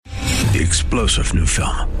the explosive new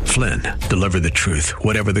film, Flynn, Deliver the Truth,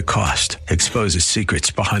 Whatever the Cost, exposes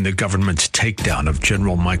secrets behind the government's takedown of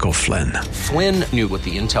General Michael Flynn. Flynn knew what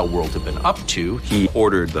the intel world had been up to. He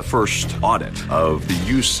ordered the first audit of the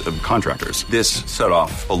use of contractors. This set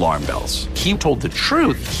off alarm bells. He told the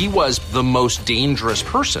truth. He was the most dangerous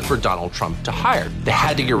person for Donald Trump to hire. They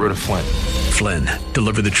had to get rid of Flynn. Flynn,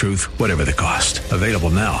 Deliver the Truth, Whatever the Cost. Available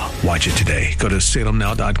now. Watch it today. Go to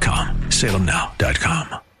salemnow.com.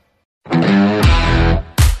 salemnow.com.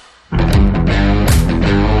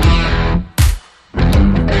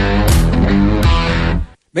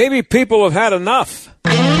 Maybe people have had enough.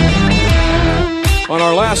 On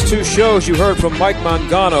our last two shows, you heard from Mike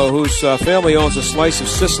Mangano, whose family owns a slice of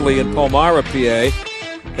Sicily in Palmyra, PA,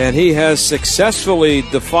 and he has successfully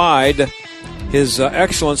defied His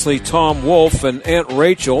Excellency Tom Wolfe and Aunt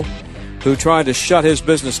Rachel, who tried to shut his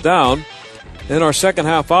business down. In our second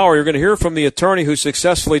half hour, you're going to hear from the attorney who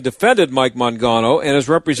successfully defended Mike Mangano and is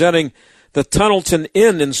representing the Tunnelton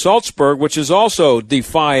Inn in Salzburg, which is also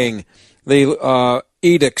defying the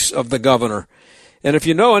edicts of the governor. And if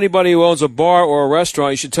you know anybody who owns a bar or a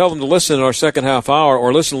restaurant, you should tell them to listen in our second half hour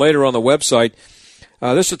or listen later on the website.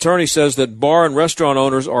 This attorney says that bar and restaurant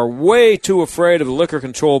owners are way too afraid of the Liquor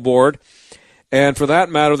Control Board. And for that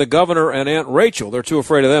matter, the governor and Aunt Rachel, they're too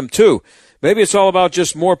afraid of them too. Maybe it's all about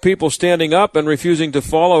just more people standing up and refusing to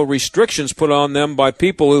follow restrictions put on them by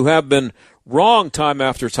people who have been wrong time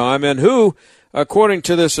after time and who, according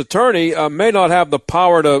to this attorney, may not have the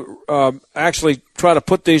power to actually try to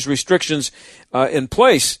put these restrictions in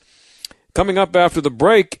place. Coming up after the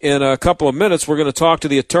break in a couple of minutes, we're going to talk to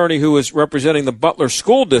the attorney who is representing the Butler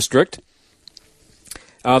School District.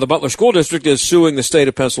 The Butler School District is suing the state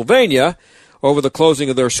of Pennsylvania over the closing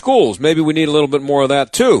of their schools. Maybe we need a little bit more of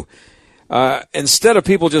that, too. Instead of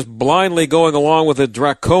people just blindly going along with the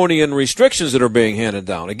draconian restrictions that are being handed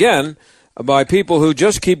down. Again, by people who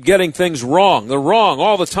just keep getting things wrong. They're wrong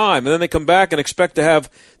all the time, and then they come back and expect to have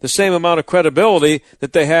the same amount of credibility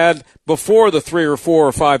that they had before the 3 or 4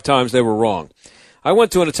 or 5 times they were wrong. I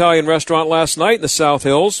went to an Italian restaurant last night in the South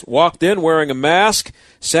Hills, walked in wearing a mask,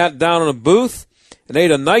 sat down in a booth, and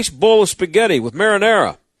ate a nice bowl of spaghetti with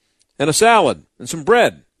marinara and a salad and some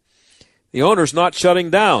bread. The owner's not shutting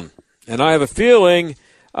down, and I have a feeling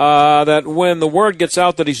that when the word gets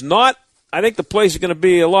out that he's not, I think the place is going to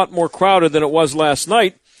be a lot more crowded than it was last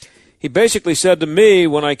night. He basically said to me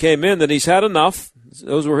when I came in that he's had enough.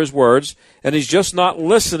 Those were his words. And he's just not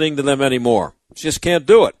listening to them anymore. He just can't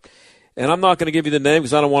do it. And I'm not going to give you the name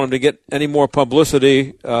because I don't want him to get any more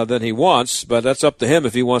publicity than he wants. But that's up to him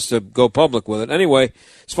if he wants to go public with it. Anyway,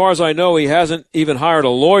 as far as I know, he hasn't even hired a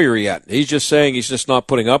lawyer yet. He's just saying he's just not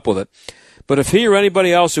putting up with it. But if he or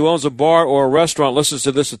anybody else who owns a bar or a restaurant listens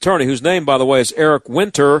to this attorney, whose name, by the way, is Eric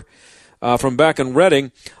Winter, from back in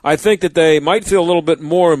Reading, I think that they might feel a little bit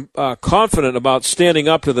more confident about standing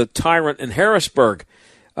up to the tyrant in Harrisburg,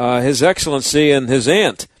 His Excellency and his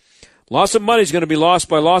aunt. Lots of money is going to be lost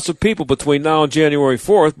by lots of people between now and January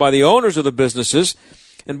 4th, by the owners of the businesses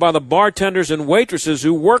and by the bartenders and waitresses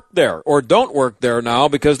who work there or don't work there now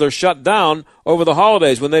because they're shut down over the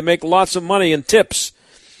holidays when they make lots of money in tips.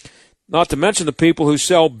 Not to mention the people who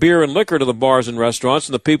sell beer and liquor to the bars and restaurants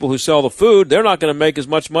and the people who sell the food. They're not going to make as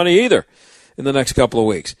much money either in the next couple of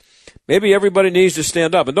weeks. Maybe everybody needs to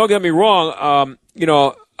stand up. And don't get me wrong,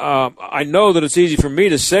 I know that it's easy for me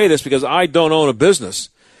to say this because I don't own a business.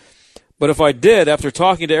 But if I did, after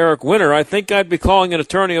talking to Eric Winter, I think I'd be calling an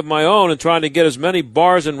attorney of my own and trying to get as many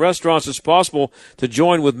bars and restaurants as possible to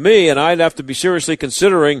join with me, and I'd have to be seriously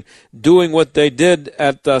considering doing what they did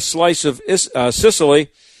at Slice of Sicily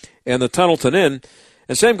and the Tunnelton Inn.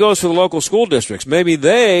 And same goes for the local school districts. Maybe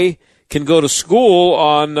they can go to school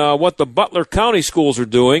on what the Butler County schools are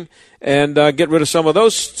doing and get rid of some of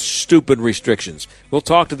those stupid restrictions. We'll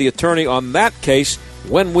talk to the attorney on that case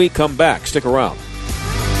when we come back. Stick around.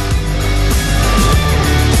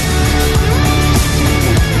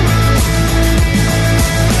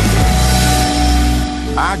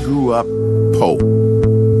 I grew up poor,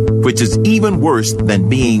 which is even worse than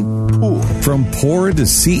being poor. From poor to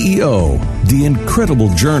CEO, the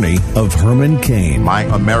incredible journey of Herman Cain. My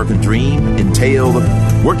American dream entailed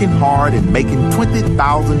working hard and making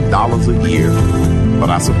 $20,000 a year. But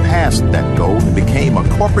I surpassed that goal and became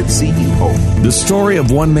a corporate CEO. The story of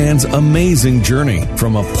one man's amazing journey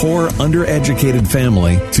from a poor, undereducated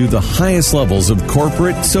family to the highest levels of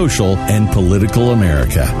corporate, social, and political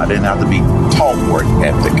America. I didn't have to be taught work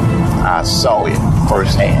ethic. I saw it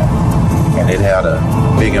firsthand. and it had a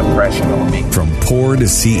big impression on me. From poor to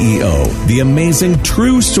CEO, the amazing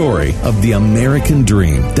true story of the American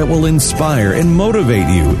dream that will inspire and motivate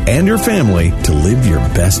you and your family to live your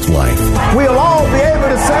best life. We'll all be able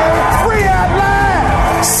to say, "Free at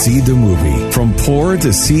last!" See the movie From Poor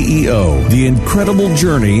to CEO, The Incredible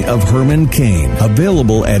Journey of Herman Cain.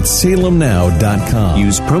 Available at salemnow.com.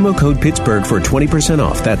 Use promo code Pittsburgh for 20%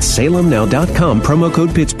 off. That's salemnow.com, promo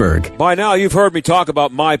code Pittsburgh. By now, you've heard me talk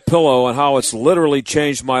about MyPillow and how it's literally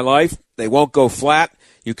changed my life. They won't go flat.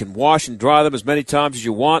 You can wash and dry them as many times as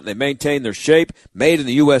you want. They maintain their shape, made in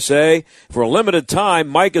the USA. For a limited time,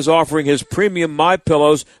 Mike is offering his premium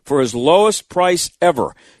MyPillows for his lowest price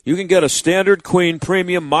ever. You can get a standard queen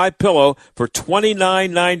premium MyPillow for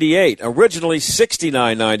 $29.98, originally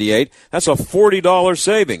 $69.98. That's a $40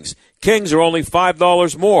 savings. Kings are only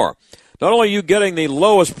 $5 more. Not only are you getting the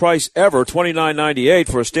lowest price ever, $29.98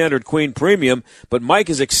 for a standard queen premium, but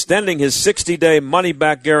Mike is extending his 60-day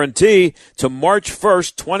money-back guarantee to March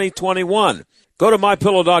 1st, 2021. Go to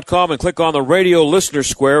MyPillow.com and click on the radio listener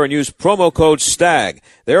square and use promo code STAG.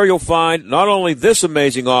 There you'll find not only this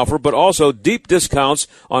amazing offer, but also deep discounts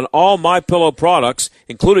on all MyPillow products,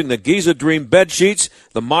 including the Giza Dream bed sheets,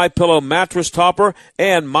 the MyPillow mattress topper,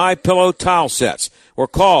 and MyPillow towel sets. Or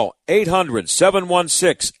call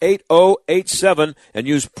 800-716-8087 and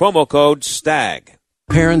use promo code STAG.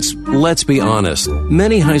 Parents, let's be honest.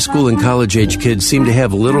 Many high school and college-age kids seem to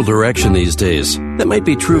have little direction these days. That might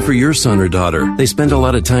be true for your son or daughter. They spend a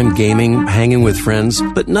lot of time gaming, hanging with friends,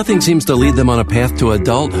 but nothing seems to lead them on a path to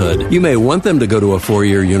adulthood. You may want them to go to a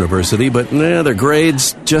 4-year university, but their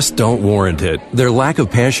grades just don't warrant it. Their lack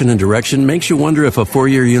of passion and direction makes you wonder if a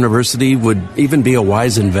 4-year university would even be a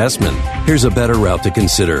wise investment. Here's a better route to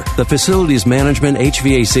consider. The Facilities Management,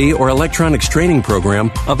 HVAC, or Electronics Training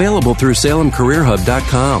Program available through SalemCareerHub.com.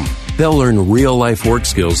 They'll learn real-life work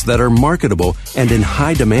skills that are marketable and in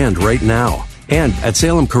high demand right now. And at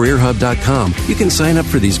SalemCareerHub.com, you can sign up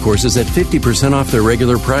for these courses at 50% off their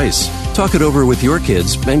regular price. Talk it over with your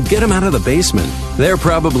kids and get them out of the basement. They're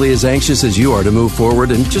probably as anxious as you are to move forward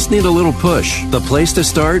and just need a little push. The place to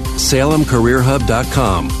start?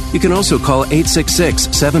 SalemCareerHub.com. You can also call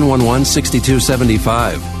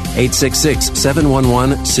 866-711-6275.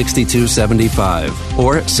 866-711-6275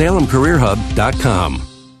 or SalemCareerHub.com.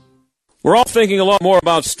 We're all thinking a lot more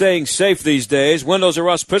about staying safe these days. Windows R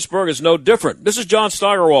Us Pittsburgh is no different. This is John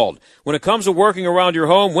Steigerwald. When it comes to working around your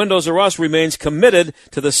home, Windows R Us remains committed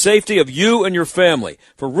to the safety of you and your family.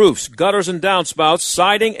 For roofs, gutters and downspouts,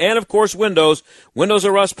 siding, and of course windows, Windows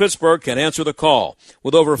R Us Pittsburgh can answer the call.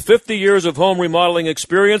 With over 50 years of home remodeling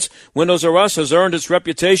experience, Windows R Us has earned its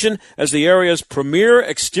reputation as the area's premier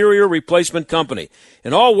exterior replacement company.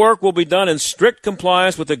 And all work will be done in strict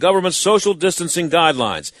compliance with the government's social distancing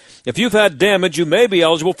guidelines. If you've had damage, you may be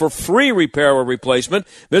eligible for free repair or replacement.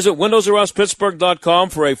 Visit WindowsRUsPittsburgh.com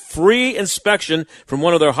for a free inspection from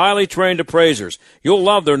one of their highly trained appraisers. You'll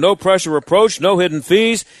love their no-pressure approach, no hidden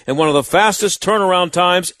fees, and one of the fastest turnaround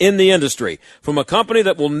times in the industry. From a company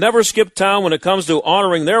that will never skip town when it comes to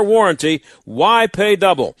honoring their warranty, why pay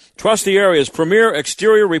double? Trust the area's premier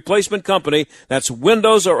exterior replacement company. That's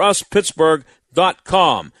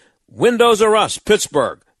WindowsRUsPittsburgh.com.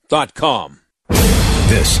 WindowsRUsPittsburgh.com.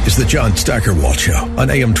 This is the John Steigerwald Show on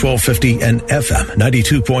AM 1250 and FM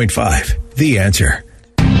 92.5. The Answer.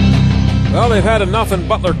 Well, they've had enough in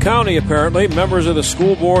Butler County, apparently. Members of the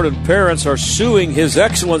school board and parents are suing His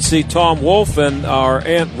Excellency Tom Wolf and our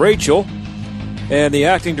Aunt Rachel. And the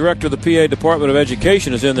acting director of the PA Department of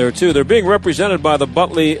Education is in there, too. They're being represented by the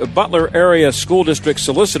Butler Area School District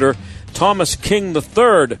Solicitor, Thomas King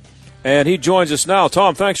III. And he joins us now.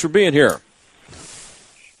 Tom, thanks for being here.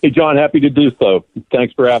 Hey, John, happy to do so.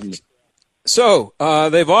 Thanks for having me. So,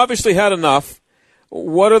 they've obviously had enough.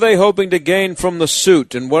 What are they hoping to gain from the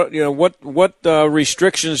suit, and what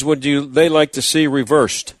restrictions would they like to see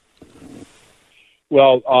reversed?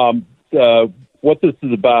 Well, what this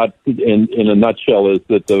is about, in a nutshell, is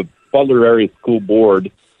that the Butler Area School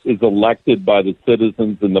Board is elected by the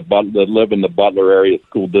citizens that live in the Butler Area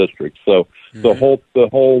School District. So the whole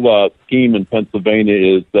scheme in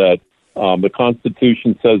Pennsylvania is that the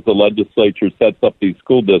Constitution says the legislature sets up these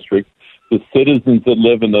school districts. The citizens that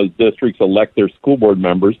live in those districts elect their school board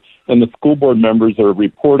members, and the school board members are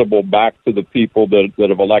reportable back to the people that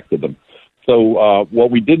have elected them. So what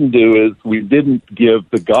we didn't do is we didn't give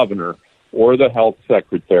the governor or the health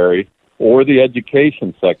secretary or the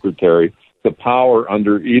education secretary the power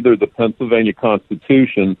under either the Pennsylvania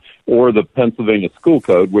Constitution or the Pennsylvania School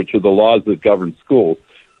Code, which are the laws that govern schools.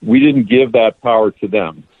 We didn't give that power to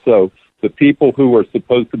them. So The people who are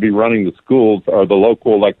supposed to be running the schools are the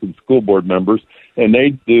local elected school board members, and they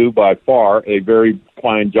do by far a very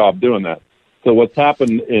fine job doing that. So what's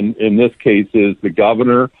happened in this case is the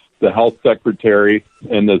governor, the health secretary,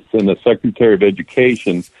 and the secretary of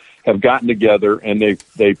education have gotten together, and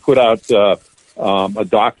they put out a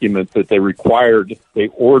document that they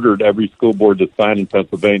ordered every school board to sign in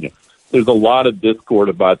Pennsylvania. There's a lot of discord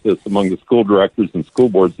about this among the school directors and school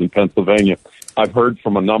boards in Pennsylvania. I've heard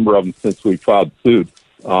from a number of them since we filed suit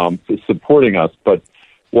supporting us. But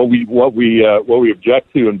what we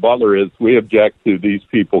object to in Butler is we object to these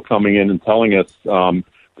people coming in and telling us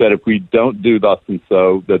that if we don't do thus and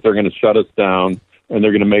so, that they're going to shut us down and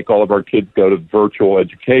they're going to make all of our kids go to virtual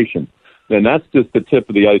education. And that's just the tip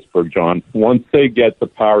of the iceberg, John. Once they get the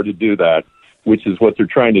power to do that, which is what they're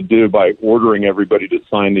trying to do by ordering everybody to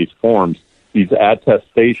sign these forms, these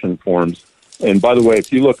attestation forms. And by the way,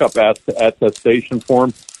 if you look up attestation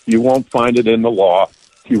form, you won't find it in the law.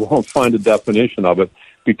 You won't find a definition of it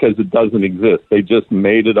because it doesn't exist. They just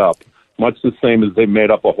made it up, much the same as they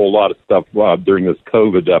made up a whole lot of stuff during this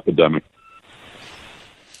COVID epidemic.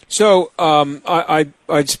 So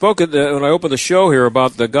I'd spoken when I opened the show here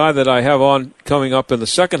about the guy that I have on coming up in the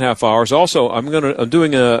second half hours. Also, I'm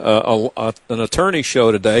doing an attorney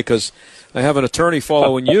show today because I have an attorney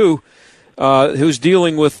following you who's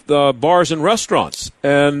dealing with bars and restaurants,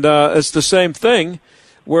 and it's the same thing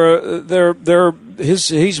where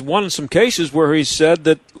he's won some cases where he said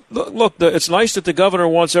that look, it's nice that the governor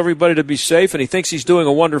wants everybody to be safe and he thinks he's doing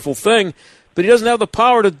a wonderful thing, but he doesn't have the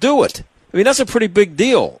power to do it. I mean, that's a pretty big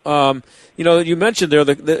deal. You mentioned there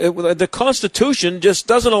the Constitution just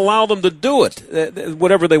doesn't allow them to do it,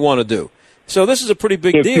 whatever they want to do. So this is a pretty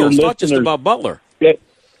big deal. It's not just about Butler.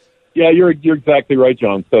 Yeah, you're exactly right,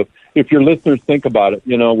 John. So if your listeners think about it,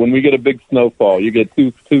 when we get a big snowfall, you get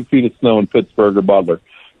two feet of snow in Pittsburgh or Butler.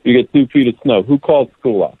 You get 2 feet of snow. Who calls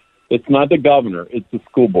school off? It's not the governor. It's the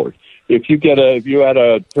school board. If you had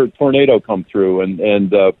a tornado come through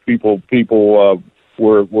and people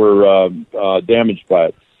were damaged by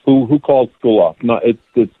it. Who calls school off?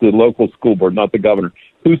 It's the local school board, not the governor.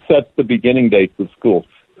 Who sets the beginning dates of school?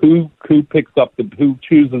 Who picks up who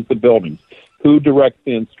chooses the buildings? Who directs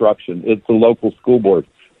the instruction? It's the local school board.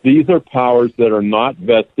 These are powers that are not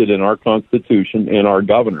vested in our Constitution and our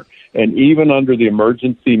governor. And even under the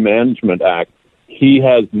Emergency Management Act, he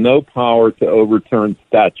has no power to overturn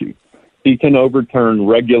statutes. He can overturn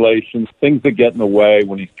regulations, things that get in the way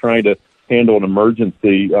when he's trying to handle an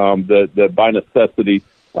emergency that by necessity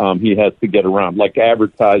he has to get around, like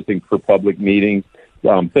advertising for public meetings,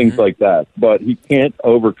 things like that. But he can't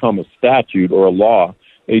overcome a statute or a law.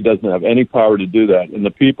 He doesn't have any power to do that. And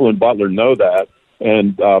the people in Butler know that,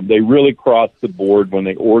 and they really crossed the board when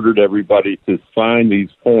they ordered everybody to sign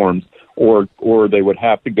these forms, or they would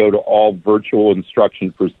have to go to all virtual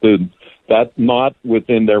instruction for students. That's not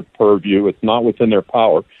within their purview. It's not within their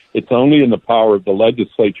power. It's only in the power of the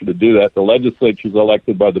legislature to do that. The legislature is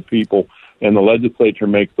elected by the people, and the legislature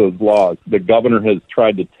makes those laws. The governor has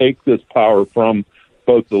tried to take this power from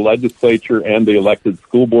both the legislature and the elected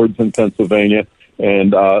school boards in Pennsylvania,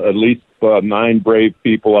 and at least 9 brave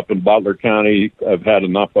people up in Butler County have had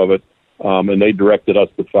enough of it, and they directed us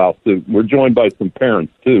to file suit. We're joined by some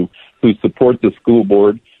parents, too, who support the school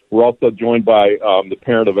board. We're also joined by the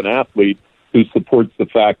parent of an athlete who supports the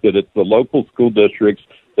fact that it's the local school districts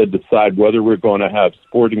that decide whether we're going to have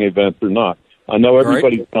sporting events or not. I know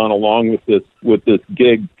everybody's gone along with this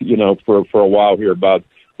gig, for a while here about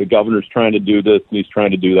the governor's trying to do this and he's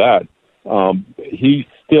trying to do that. He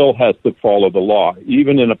still has to follow the law.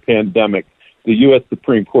 Even in a pandemic, the U.S.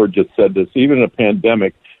 Supreme Court just said this, even in a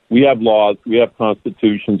pandemic, we have laws, we have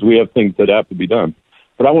constitutions, we have things that have to be done.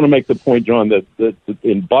 But I want to make the point, John, that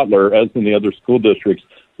in Butler, as in the other school districts,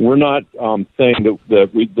 we're not saying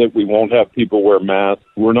that we won't have people wear masks.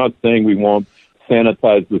 We're not saying we won't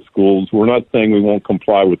sanitize the schools. We're not saying we won't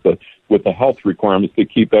comply with the health requirements to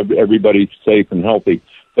keep everybody safe and healthy.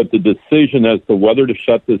 But the decision as to whether to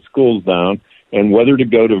shut the schools down and whether to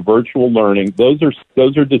go to virtual learning, those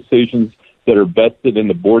are decisions that are vested in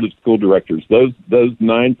the board of school directors. Those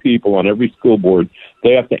 9 people on every school board,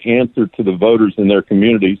 they have to answer to the voters in their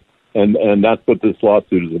communities, and that's what this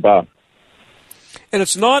lawsuit is about. And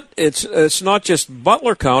it's not just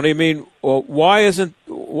Butler County. I mean, why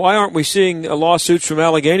aren't we seeing lawsuits from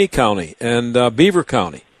Allegheny County and Beaver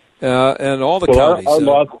County and all the counties? Our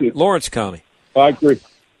lawsuit, Lawrence County. I agree.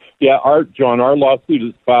 Yeah, our lawsuit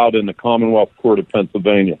is filed in the Commonwealth Court of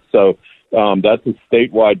Pennsylvania. So that's a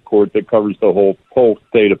statewide court that covers the whole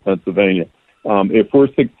state of Pennsylvania. If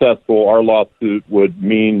we're successful, our lawsuit would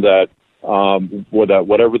mean that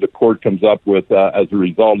whatever the court comes up with as a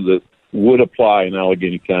result of this, would apply in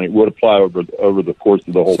Allegheny County, would apply over the course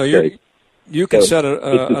of the whole state. You can set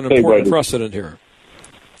an important precedent here.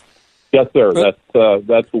 Yes, sir.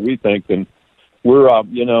 That's what we think, and we're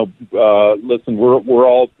listen, we're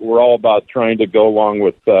all about trying to go along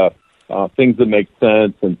with things that make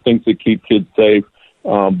sense and things that keep kids safe,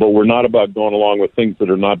 but we're not about going along with things that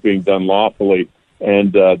are not being done lawfully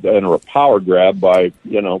and are a power grab by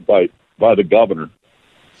the governor.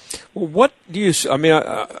 Well, what do you? I mean,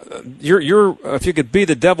 you're if you could be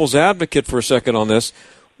the devil's advocate for a second on this,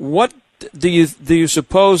 what do you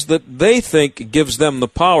suppose that they think gives them the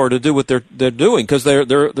power to do what they're doing? Because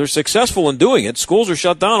they're successful in doing it. Schools are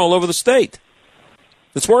shut down all over the state.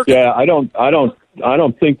 It's working. Yeah, I don't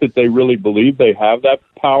think that they really believe they have that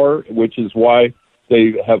power, which is why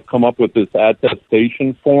they have come up with this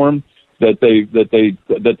attestation form that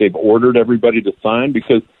they've ordered everybody to sign.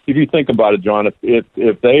 Because if you think about it, John,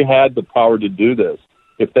 if they had the power to do this,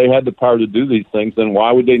 if they had the power to do these things, then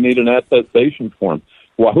why would they need an attestation form?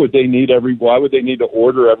 Why would they need to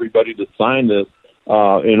order everybody to sign this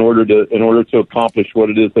in order to accomplish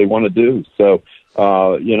what it is they want to do? So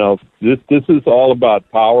this is all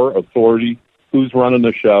about power, authority, who's running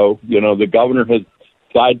the show. The governor has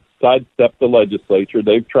sidestepped the legislature.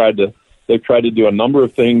 They've tried to do a number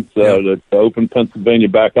of things to open Pennsylvania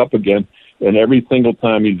back up again, and every single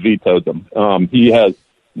time he's vetoed them. He has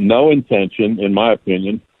no intention, in my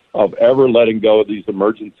opinion, of ever letting go of these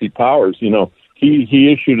emergency powers. He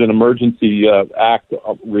issued an emergency act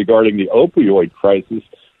regarding the opioid crisis,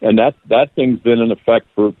 and that thing's been in effect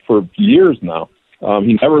for years now.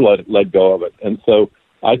 He never let go of it, and so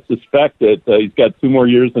I suspect that he's got 2 more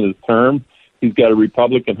years in his term. He's got a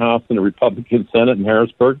Republican House and a Republican Senate in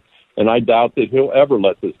Harrisburg, and I doubt that he'll ever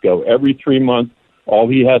let this go. Every 3 months, all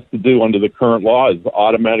he has to do under the current law is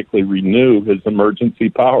automatically renew his emergency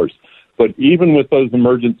powers. But even with those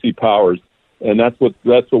emergency powers, and that's what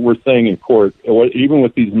we're saying in court, even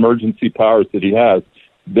with these emergency powers that he has,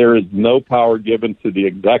 there is no power given to the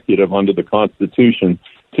executive under the Constitution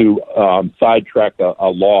to sidetrack a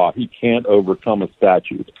law. He can't overcome a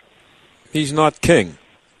statute. He's not king.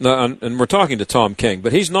 No, and we're talking to Tom King,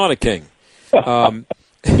 but he's not a king. Yeah,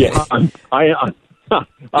 I'm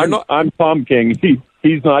Tom King.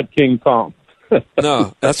 He's not King Tom.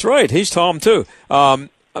 No, that's right. He's Tom too. But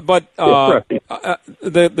the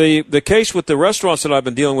case with the restaurants that I've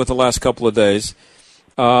been dealing with the last couple of days,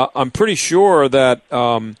 I'm pretty sure that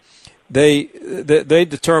they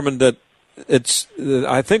determined that it's.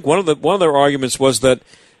 I think one of their arguments was that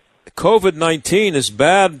COVID-19 is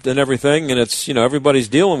bad and everything, and it's everybody's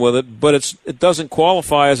dealing with it, but it doesn't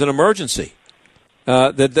qualify as an emergency.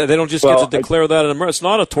 That they don't just get to declare that an emergency. It's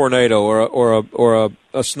not a tornado or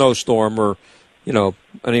a snowstorm or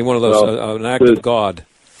any one of those an act of God.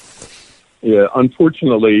 Yeah,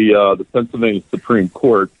 unfortunately, the Pennsylvania Supreme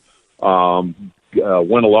Court went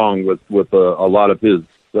along with a lot of his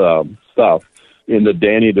stuff.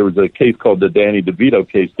 There was a case called the Danny DeVito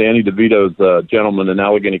case. Danny DeVito's a gentleman in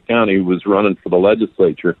Allegheny County who was running for the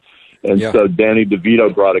legislature. And so Danny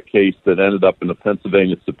DeVito brought a case that ended up in the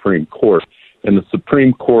Pennsylvania Supreme Court. And the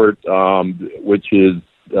Supreme Court, which is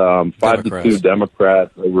 5-2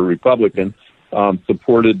 Democrat over Republican,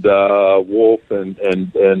 supported Wolf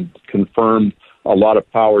and confirmed a lot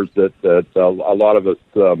of powers that a lot of us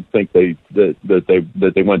think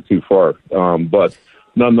that they went too far. But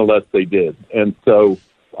nonetheless, they did. And so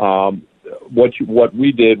what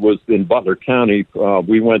we did was in Butler County,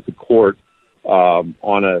 we went to court on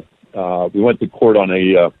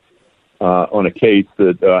a case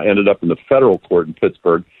that ended up in the federal court in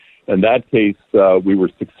Pittsburgh. In that case, we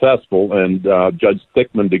were successful, and Judge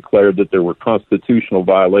Stickman declared that there were constitutional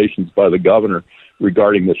violations by the governor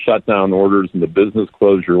regarding the shutdown orders and the business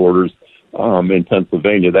closure orders in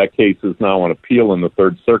Pennsylvania. That case is now on appeal in the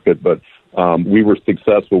Third Circuit, but we were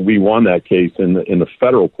successful. We won that case in the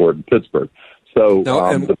federal court in Pittsburgh. So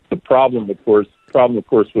the problem, of course,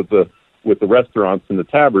 with the restaurants and the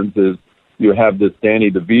taverns is you have this Danny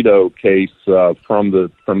DeVito case from the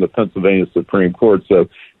Pennsylvania Supreme Court. So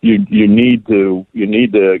you need to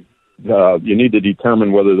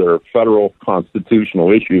determine whether there are federal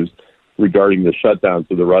constitutional issues regarding the shutdowns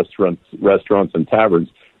of the restaurants and taverns.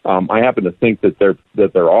 I happen to think that there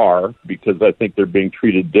are, because I think they're being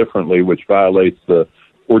treated differently, which violates the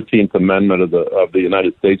 14th Amendment of the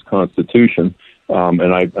United States Constitution,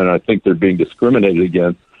 and I think they're being discriminated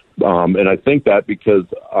against. And I think that because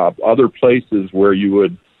other places where you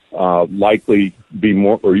would likely be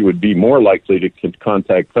more, or you would be more likely to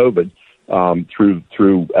contact COVID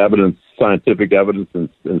through evidence, scientific evidence, and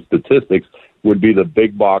statistics, would be the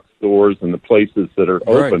big box stores and the places that are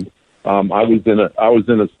open. I was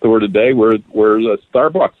in a store today where the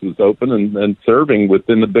Starbucks was open and serving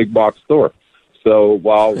within the big box store. So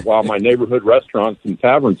while my neighborhood restaurants and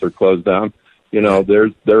taverns are closed down,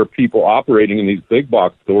 there are people operating in these big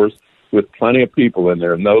box stores with plenty of people in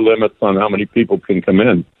there, no limits on how many people can come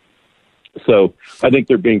in. So I think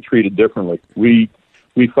they're being treated differently. We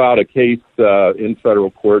filed a case in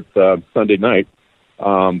federal court Sunday night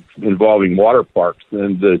involving water parks,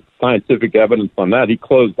 and the scientific evidence on that, he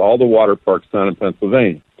closed all the water parks down in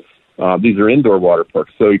Pennsylvania. These are indoor water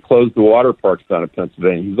parks, so he closed the water parks down in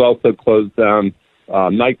Pennsylvania. He's also closed down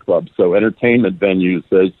nightclubs, so entertainment venues,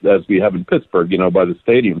 as we have in Pittsburgh, by the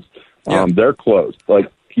stadiums. They're closed.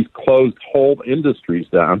 Like, he's closed whole industries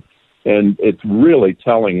down, and it's really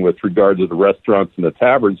telling with regard to the restaurants and the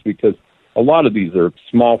taverns, because a lot of these are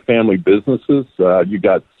small family businesses. You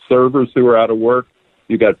got servers who are out of work.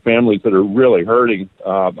 You got families that are really hurting.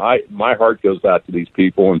 My heart goes out to these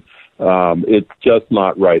people, and it's just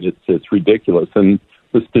not right. It's ridiculous. And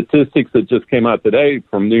the statistics that just came out today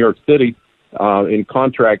from New York City in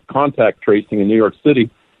contact tracing in New York City,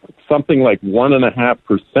 something like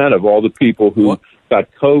 1.5% of all the people who got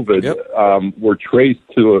COVID were traced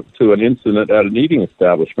to an incident at an eating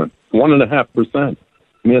establishment. 1.5%.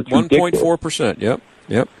 I mean, it's 1.4%. Yep.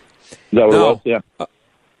 Is that what it was? Yeah.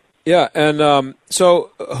 Yeah, and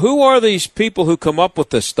so who are these people who come up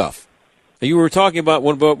with this stuff? You were talking about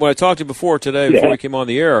when I talked to you before today, before we came on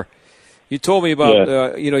the air. You told me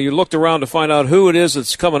about you looked around to find out who it is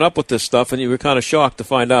that's coming up with this stuff, and you were kind of shocked to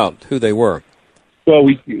find out who they were. Well,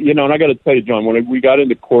 and I got to tell you, John, when we got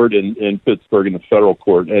into court in Pittsburgh in the federal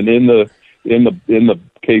court, and in the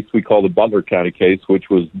case we call the Butler County case,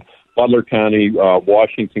 which was Butler County,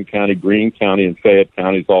 Washington County, Greene County, and Fayette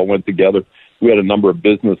counties all went together. We had a number of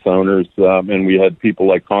business owners, and we had people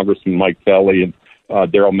like Congressman Mike Kelly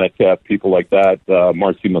and Darrell Metcalf, people like that,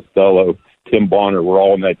 Marcy Mostello, Tim Bonner, were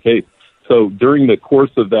all in that case. So during the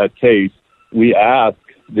course of that case, we asked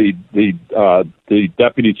the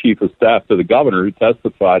deputy chief of staff to the governor who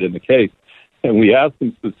testified in the case, and we asked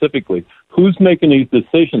him specifically, who's making these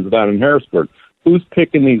decisions down in Harrisburg? Who's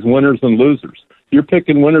picking these winners and losers? You're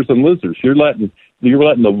picking winners and losers. You're letting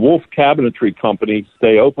the Wolf Cabinetry Company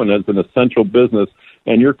stay open as an essential business,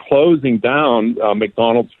 and you're closing down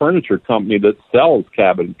McDonald's Furniture Company that sells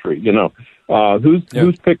cabinetry.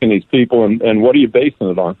 Who's picking these people, and what are you basing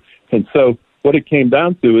it on? And so what it came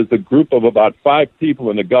down to is a group of about 5 people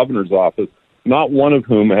in the governor's office, not one of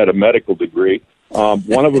whom had a medical degree.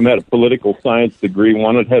 One of them had a political science degree.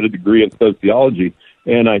 One had a degree in sociology.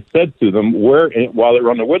 And I said to them, while they were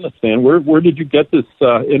on the witness stand, where did you get this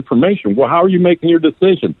information? Well, how are you making your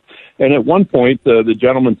decisions? And at one point, the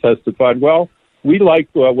gentleman testified, well, we like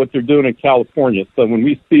what they're doing in California. So when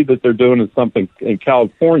we see that they're doing something in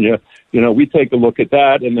California, we take a look at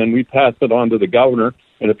that, and then we pass it on to the governor.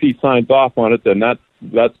 And if he signs off on it, then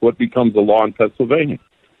that's what becomes the law in Pennsylvania.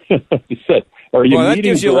 He said, that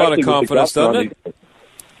gives you a lot of confidence, doesn't it?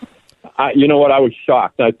 You know what? I was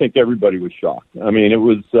shocked. I think everybody was shocked. I mean, it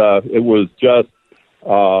was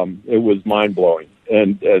mind blowing,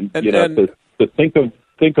 and to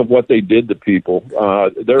think of what they did to people.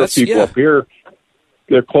 There are people up here.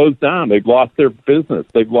 They're closed down. They've lost their business.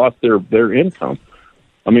 They've lost their income.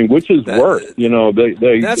 I mean, which is worse?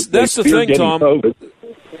 That's the thing, Tom. COVID.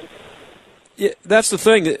 Yeah, that's the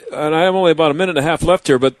thing, and I have only about a minute and a half left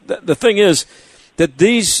here. But the thing is that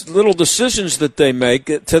these little decisions that they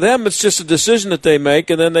make, to them, it's just a decision that they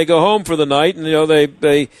make, and then they go home for the night, and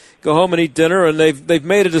they go home and eat dinner, and they've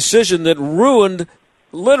made a decision that ruined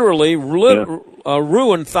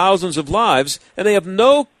thousands of lives, and they have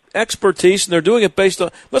no expertise, and they're doing it based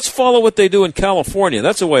on. Let's follow what they do in California.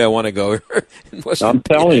 That's the way I want to go. I'm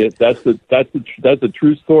telling you, that's a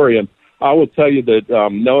true story, and I will tell you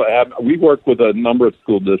that we work with a number of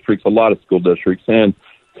school districts, a lot of school districts, and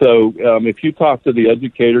so if you talk to the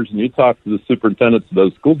educators and you talk to the superintendents of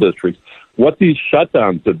those school districts, what these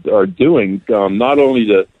shutdowns are doing, not only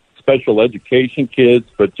to special education kids,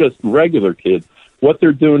 but just regular kids, what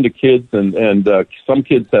they're doing to kids, and some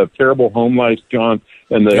kids have terrible home lives, John,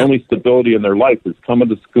 and the only stability in their life is coming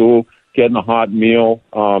to school, getting a hot meal,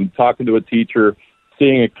 talking to a teacher,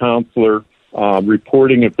 seeing a counselor,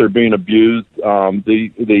 reporting if they're being abused.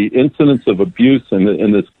 The incidence of abuse in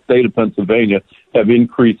the state of Pennsylvania have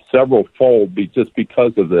increased several-fold just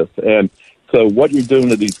because of this. And so what you're doing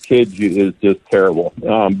to these kids is just terrible.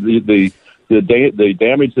 The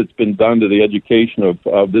damage that's been done to the education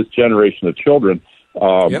of this generation of children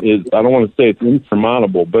is, I don't want to say it's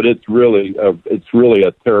insurmountable, but it's really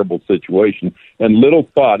a terrible situation. And little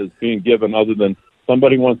thought is being given other than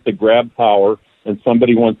somebody wants to grab power and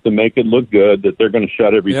somebody wants to make it look good, that they're going to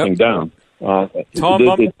shut everything down. Tom,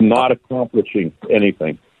 it's not accomplishing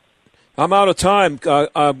anything. I'm out of time.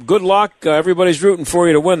 Good luck. Everybody's rooting for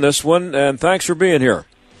you to win this one, and thanks for being here.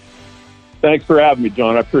 Thanks for having me,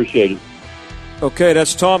 John. I appreciate it. Okay,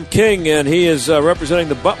 that's Tom King, and he is representing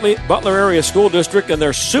the Butler Area School District, and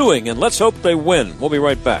they're suing, and let's hope they win. We'll be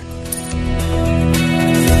right back.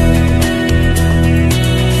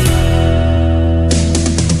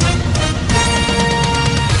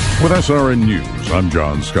 With SRN News, I'm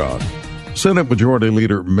John Scott. Senate Majority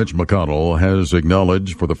Leader Mitch McConnell has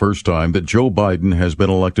acknowledged for the first time that Joe Biden has been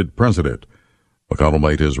elected president. McConnell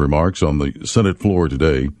made his remarks on the Senate floor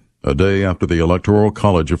today, a day after the Electoral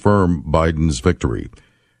College affirmed Biden's victory.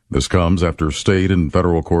 This comes after state and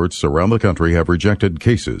federal courts around the country have rejected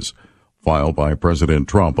cases filed by President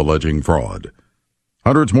Trump alleging fraud.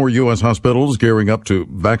 Hundreds more U.S. hospitals gearing up to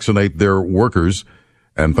vaccinate their workers,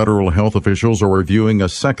 and federal health officials are reviewing a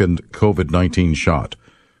second COVID-19 shot.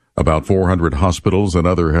 About 400 hospitals and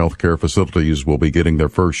other healthcare facilities will be getting their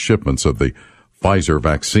first shipments of the Pfizer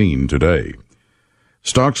vaccine today.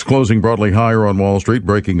 Stocks closing broadly higher on Wall Street,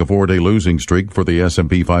 breaking a 4-day losing streak for the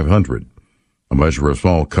S&P 500. A measure of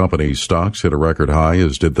small company stocks hit a record high,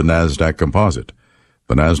 as did the NASDAQ Composite.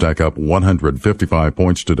 The NASDAQ up 155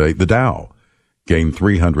 points today. The Dow gained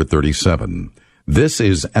 337. This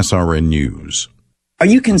is SRN News. Are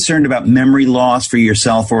you concerned about memory loss for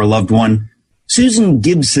yourself or a loved one? Susan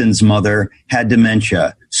Gibson's mother had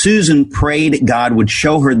dementia. Susan prayed God would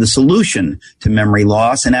show her the solution to memory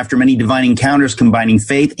loss, and after many divine encounters combining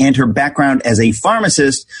faith and her background as a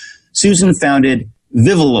pharmacist, Susan founded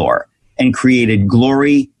Vivalor and created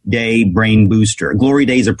Glory Day Brain Booster. Glory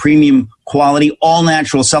Day is a premium quality,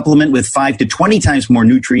 all-natural supplement with 5 to 20 times more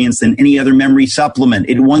nutrients than any other memory supplement.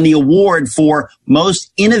 It won the award for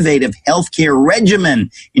Most Innovative Healthcare Regimen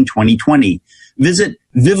in 2020. Visit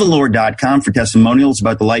Vivalor.com for testimonials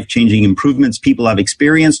about the life-changing improvements people have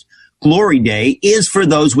experienced. Glory Day is for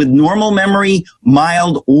those with normal memory,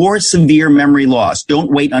 mild or severe memory loss.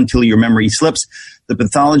 Don't wait until your memory slips. The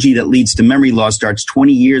pathology that leads to memory loss starts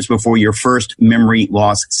 20 years before your first memory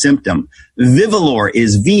loss symptom. Vivalor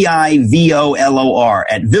is Vivolor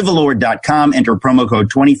at Vivalor.com. Enter promo code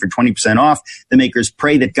 20 for 20% off. The makers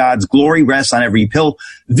pray that God's glory rests on every pill.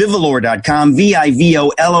 Vivalor.com,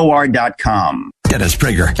 Vivolor.com. Dennis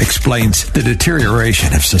Prager explains the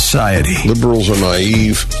deterioration of society. Liberals are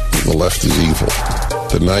naive. The left is evil.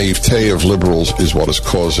 The naivete of liberals is what is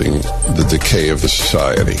causing the decay of the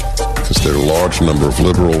society, because there are a large number of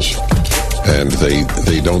liberals and they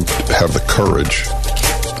don't have the courage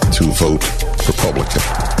to vote Republican.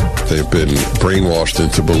 They've been brainwashed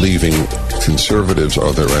into believing conservatives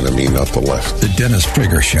are their enemy, not the left. The Dennis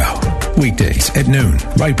Prager Show. Weekdays at noon,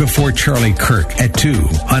 right before Charlie Kirk at 2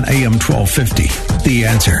 on AM 1250. The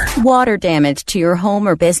Answer. Water damage to your home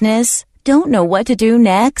or business? Don't know what to do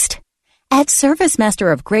next? At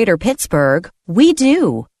ServiceMaster of Greater Pittsburgh, we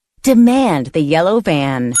do. Demand the yellow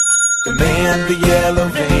van. Demand the yellow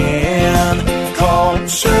van. Call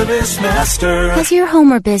ServiceMaster. Has your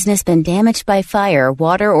home or business been damaged by fire,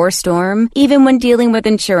 water, or storm? Even when dealing with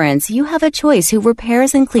insurance, you have a choice who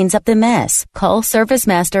repairs and cleans up the mess. Call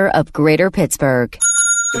ServiceMaster of Greater Pittsburgh.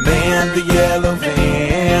 Demand the yellow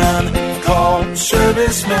van. Call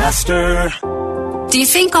ServiceMaster. Do you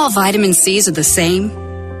think all vitamin C's are the same?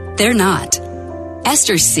 They're not.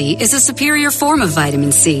 Ester C is a superior form of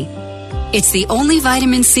vitamin C. It's the only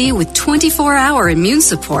vitamin C with 24-hour immune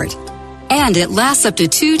support, and it lasts up to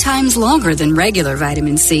 2 times longer than regular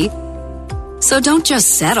vitamin C. So don't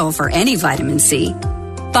just settle for any vitamin C.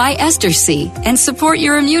 Buy Ester C and support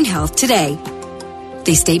your immune health today.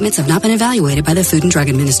 These statements have not been evaluated by the Food and Drug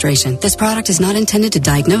Administration. This product is not intended to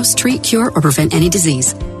diagnose, treat, cure, or prevent any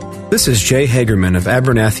disease. This is Jay Hagerman of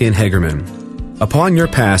Abernathy & Hagerman. Upon your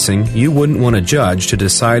passing, you wouldn't want a judge to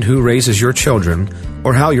decide who raises your children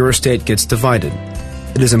or how your estate gets divided.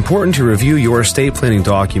 It is important to review your estate planning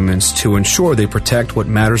documents to ensure they protect what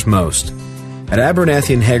matters most. At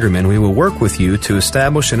Abernathy & Hagerman, we will work with you to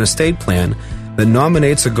establish an estate plan that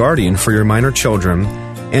nominates a guardian for your minor children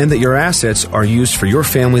and that your assets are used for your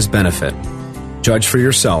family's benefit. Judge for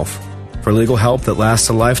yourself. For legal help that lasts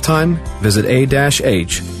a lifetime, visit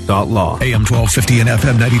a-h.law. AM 1250 and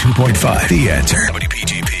FM 92.5. The Answer.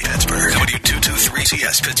 WPGP Pittsburgh.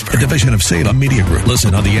 W223CS Pittsburgh. A division of Salem Media Group.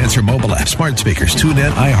 Listen on the Answer mobile app, smart speakers,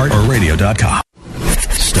 TuneIn, iHeart, or radio.com.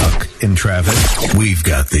 Stuck in traffic? We've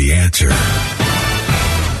got the answer.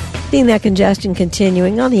 Seeing that congestion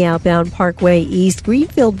continuing on the outbound Parkway East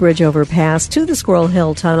Greenfield Bridge overpass to the Squirrel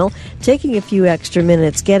Hill Tunnel, taking a few extra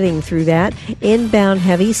minutes getting through that. Inbound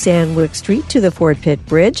heavy Sandwick Street to the Fort Pitt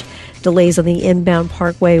Bridge. Delays on the inbound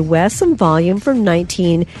Parkway West, some volume from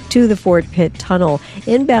 19 to the Fort Pitt Tunnel.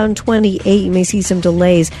 Inbound 28, you may see some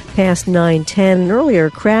delays past 910. An earlier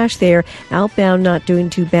crash there. Outbound not doing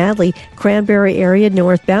too badly. Cranberry area,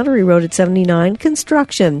 North Boundary Road at 79.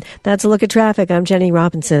 Construction. That's a look at traffic. I'm Jenny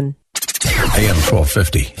Robinson. AM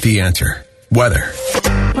 1250, The Answer. Weather.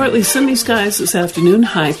 Partly sunny skies this afternoon,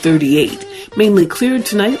 high 38. Mainly cleared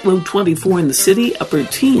tonight, low 24 in the city, upper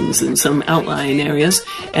teens in some outlying areas,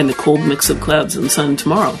 and a cold mix of clouds and sun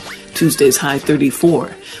tomorrow. Tuesday's high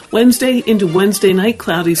 34. Wednesday into Wednesday night,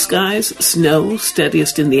 cloudy skies, snow,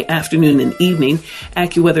 steadiest in the afternoon and evening.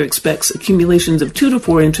 AccuWeather expects accumulations of 2 to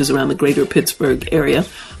 4 inches around the greater Pittsburgh area,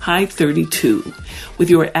 high 32. With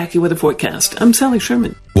your AccuWeather forecast, I'm Sally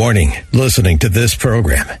Sherman. Warning, listening to this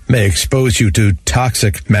program may expose you to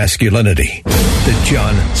toxic masculinity. The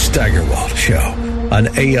John Steigerwald Show on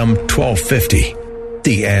AM 1250,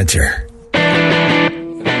 The Answer.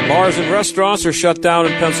 Bars and restaurants are shut down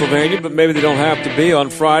in Pennsylvania, but maybe they don't have to be on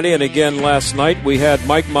Friday. And again, last night we had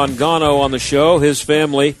Mike Mangano on the show. His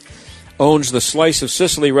family owns the Slice of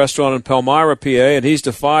Sicily restaurant in Palmyra, PA, and he's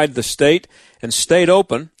defied the state and stayed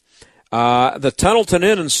open. The Tunnelton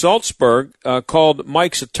Inn in Salzburg called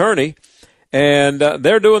Mike's attorney, and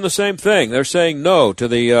they're doing the same thing. They're saying no to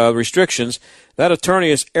the restrictions. That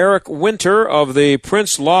attorney is Eric Winter of the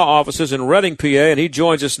Prince Law Offices in Reading, PA, and he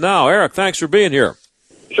joins us now. Eric, thanks for being here.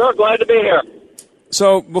 Sure, glad to be here.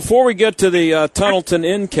 So before we get to the Tunnelton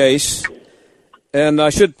Inn case, and I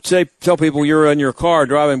should tell people you're in your car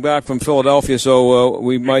driving back from Philadelphia, so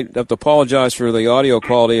we might have to apologize for the audio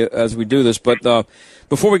quality as we do this. But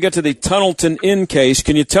before we get to the Tunnelton Inn case,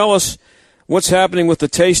 can you tell us what's happening with the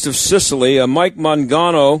Taste of Sicily? Mike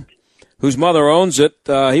Mangano, whose mother owns it,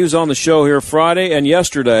 he was on the show here Friday and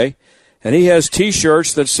yesterday, and he has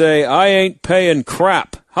T-shirts that say, "I ain't paying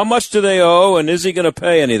crap." How much do they owe, and is he going to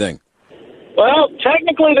pay anything? Well,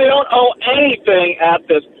 technically they don't owe anything at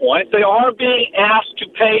this point. They are being asked to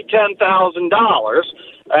pay $10,000,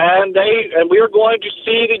 and we are going to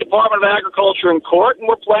see the Department of Agriculture in court, and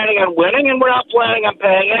we're planning on winning, and we're not planning on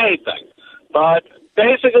paying anything. But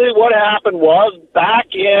basically what happened was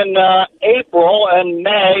back in April and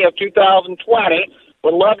May of 2020,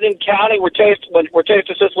 when Lebanon County, where Taste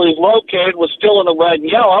of Sicily is located, was still in the red and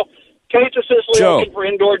yellow, Taste of Sicily opened for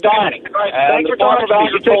indoor dining. Right. And the Department of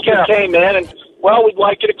Agriculture came in and, well, we'd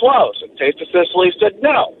like you to close. And Taste of Sicily said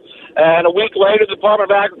no. And a week later, the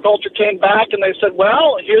Department of Agriculture came back and they said,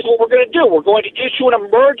 well, here's what we're going to do. We're going to issue an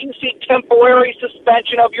emergency temporary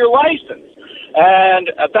suspension of your license.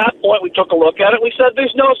 And at that point, we took a look at it. We said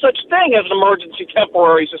there's no such thing as an emergency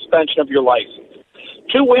temporary suspension of your license.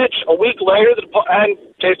 To which, a week later, and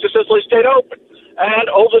Taste of Sicily stayed open.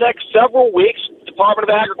 And over the next several weeks, the Department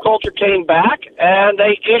of Agriculture came back and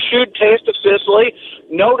they issued Taste of Sicily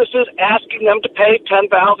notices asking them to pay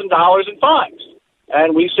 $10,000 in fines.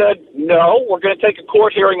 And we said, no, we're going to take a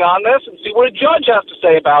court hearing on this and see what a judge has to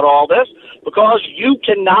say about all this, because you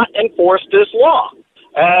cannot enforce this law.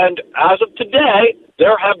 And as of today,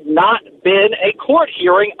 there have not been a court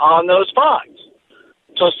hearing on those fines.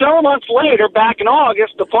 So several months later, back in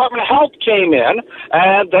August, the Department of Health came in,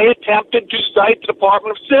 and they attempted to cite the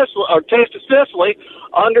Department of Sicily, or Taste of Sicily,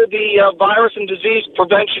 under the Virus and Disease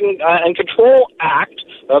Prevention and Control Act,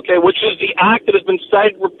 okay, which is the act that has been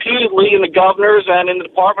cited repeatedly in the governor's and in the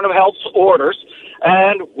Department of Health's orders.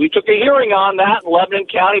 And we took a hearing on that in Lebanon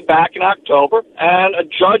County back in October, and a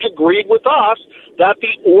judge agreed with us that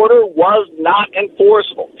the order was not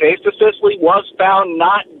enforceable. Taste of Sicily was found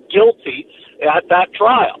not guilty at that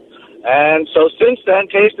trial. And so since then,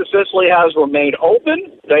 Taste of Sicily has remained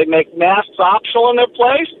open. They make masks optional in their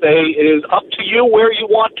place. It is up to you where you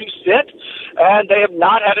want to sit, and they have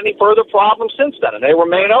not had any further problems since then, and they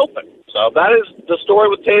remain open. So that is the story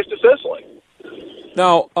with Taste of Sicily.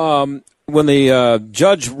 Now, when the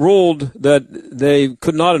judge ruled that they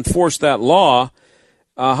could not enforce that law,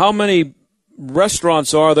 how many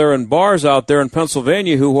restaurants are there and bars out there in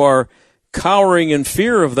Pennsylvania who are cowering in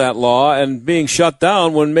fear of that law and being shut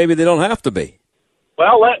down when maybe they don't have to be?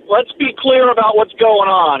 Well, let's be clear about what's going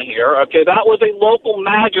on here. Okay, that was a local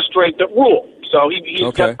magistrate that ruled. So he's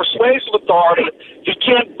got persuasive authority. He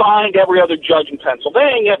can't bind every other judge in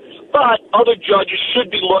Pennsylvania, but other judges should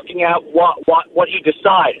be looking at what he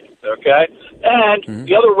decided, okay? And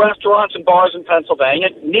the other restaurants and bars in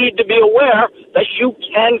Pennsylvania need to be aware that you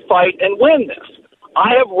can fight and win this.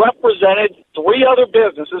 I have represented 3 other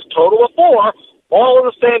businesses, total of 4, all in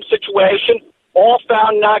the same situation, all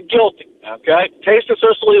found not guilty, okay? Taste of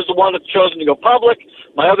Sicily is the one that's chosen to go public.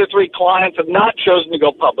 My other 3 clients have not chosen to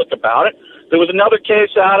go public about it. There was another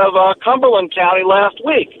case out of Cumberland County last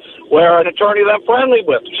week where an attorney that I'm friendly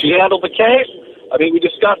with, she handled the case. I mean, we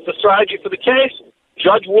discussed the strategy for the case.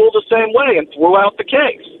 Judge ruled the same way and threw out the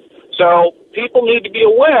case. So people need to be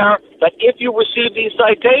aware that if you receive these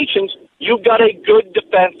citations, you've got a good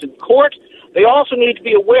defense in court. They also need to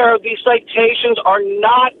be aware these citations are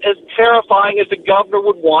not as terrifying as the governor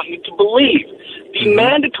would want you to believe. The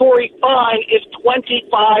mandatory fine is $25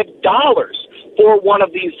 for one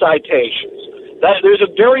of these citations. There's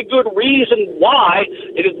a very good reason why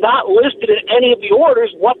it is not listed in any of the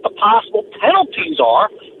orders what the possible penalties are,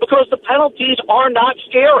 because the penalties are not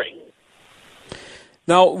scary.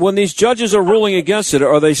 Now, when these judges are ruling against it,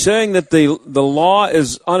 are they saying that the law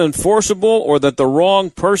is unenforceable, or that the wrong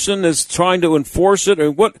person is trying to enforce it?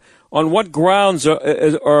 Or on what grounds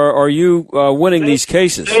are you winning these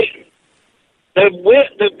cases?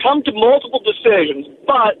 They've come to multiple decisions,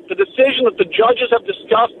 but the decision that the judges have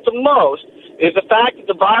discussed the most is the fact that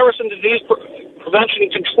the Virus and Disease Prevention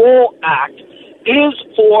and Control Act is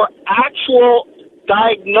for actual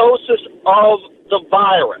diagnosis of the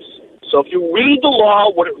virus. So if you read the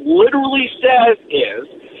law, what it literally says is,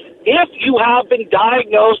 if you have been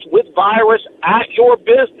diagnosed with virus at your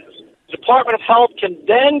business, the Department of Health can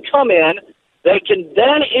then come in, they can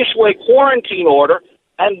then issue a quarantine order,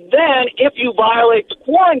 and then if you violate the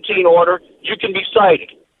quarantine order, you can be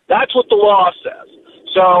cited. That's what the law says.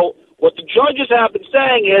 So what the judges have been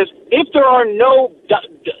saying is, if there are no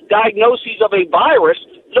diagnoses of a virus,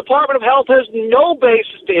 the Department of Health has no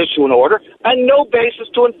basis to issue an order and no basis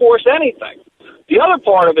to enforce anything. The other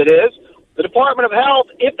part of it is, the Department of Health,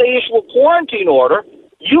 if they issue a quarantine order,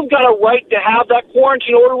 you've got a right to have that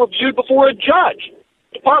quarantine order reviewed before a judge.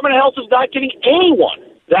 The Department of Health is not giving anyone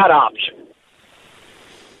that option.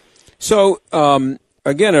 So,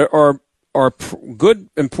 again, are good,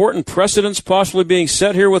 important precedents possibly being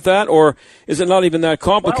set here with that, or is it not even that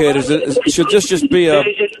complicated? Should this just be a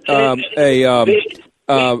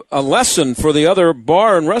lesson for the other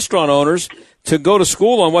bar and restaurant owners to go to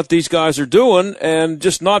school on what these guys are doing and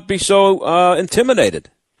just not be so intimidated?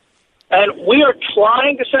 And we are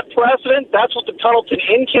trying to set precedent. That's what the Tunnelton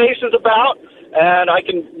Inn case is about, and I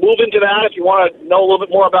can move into that if you want to know a little bit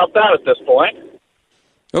more about that at this point.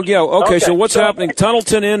 Oh, yeah. Okay, so what's happening?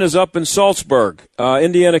 Tunnelton Inn is up in Salzburg,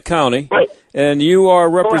 Indiana County, right, and you are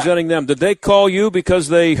representing them. Did they call you because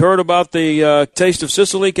they heard about the Taste of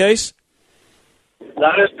Sicily case?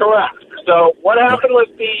 That is correct. So what happened with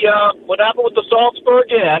the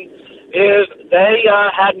Salzburg Inn is they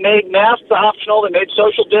had made masks optional. They made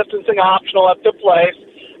social distancing optional at their place,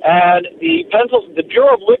 and the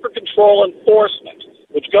Bureau of Liquor Control Enforcement,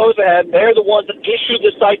 which goes ahead, they're the ones that issue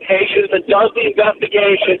the citations and does the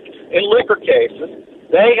investigation in liquor cases.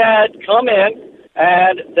 They had come in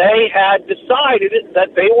and they had decided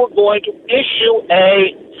that they were going to issue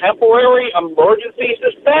a temporary emergency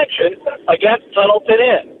suspension against Tunnelton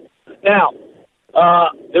Inn. Now,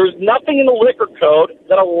 there's nothing in the liquor code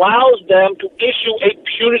that allows them to issue a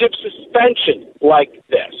punitive suspension like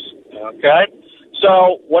this, okay?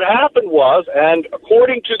 So what happened was, and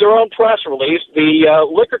according to their own press release, the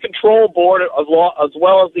Liquor Control Board, as well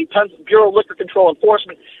as the Bureau of Liquor Control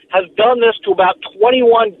Enforcement, has done this to about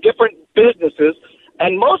 21 different businesses,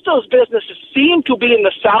 and most of those businesses seem to be in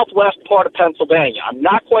the southwest part of Pennsylvania. I'm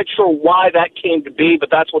not quite sure why that came to be, but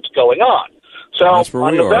that's what's going on. So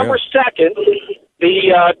on November 2nd,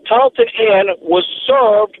 the Tunnelton Inn was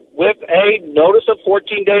served with a notice of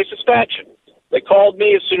 14-day suspension. They called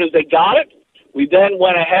me as soon as they got it. We then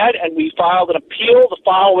went ahead and we filed an appeal the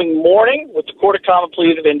following morning with the Court of Common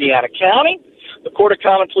Pleas of Indiana County. The Court of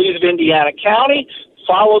Common Pleas of Indiana County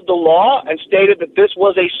followed the law and stated that this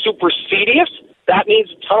was a supersedious. That means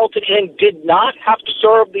Tunnelton Inn did not have to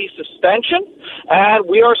serve the suspension, and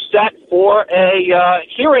we are set for a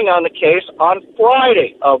hearing on the case on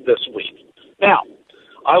Friday of this week. Now,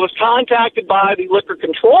 I was contacted by the Liquor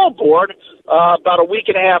Control Board about a week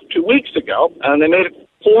and a half, 2 weeks ago, and they made it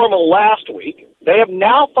formal last week. They have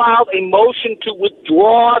now filed a motion to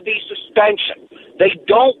withdraw the suspension. They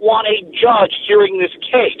don't want a judge hearing this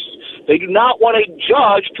case. They do not want a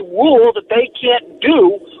judge to rule that they can't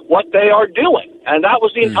do what they are doing. And that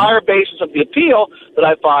was the entire basis of the appeal that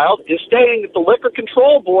I filed, is stating that the Liquor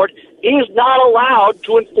Control Board is not allowed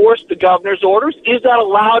to enforce the governor's orders, is not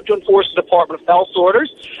allowed to enforce the Department of Health's orders,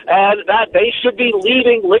 and that they should be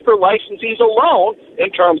leaving liquor licensees alone in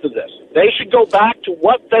terms of this. They should go back to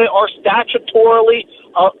what they are statutorily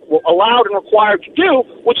allowed and required to do,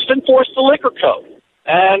 which is enforce the liquor code.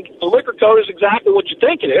 And the liquor code is exactly what you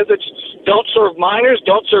think it is. It's don't serve minors,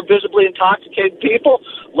 don't serve visibly intoxicated people,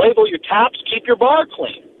 label your taps, keep your bar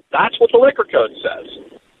clean. That's what the liquor code says.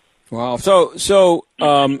 Wow. So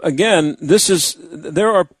again,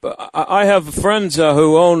 I have friends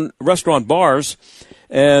who own restaurant bars,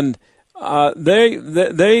 and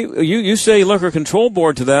you say liquor control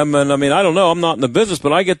board to them, and I mean, I don't know, I'm not in the business,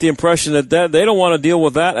 but I get the impression that they don't want to deal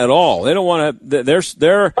with that at all. They don't want to.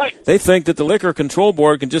 They think that the liquor control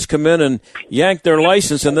board can just come in and yank their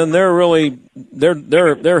license, and then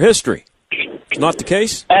they're history. It's not the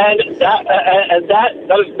case. And that's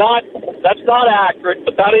not accurate,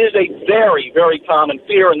 but that is a very, very common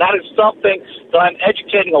fear, and that is something that I'm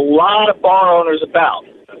educating a lot of bar owners about.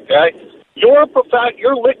 Okay, your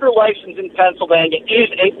liquor license in Pennsylvania is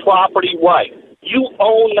a property right. You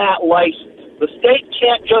own that license. The state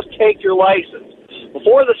can't just take your license.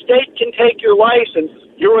 Before the state can take your license,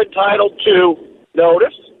 you're entitled to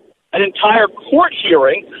notice, an entire court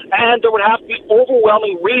hearing, and there would have to be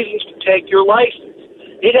overwhelming reasons to take your license.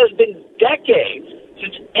 It has been decades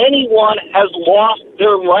since anyone has lost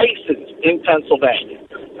their license in Pennsylvania.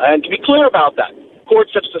 And to be clear about that,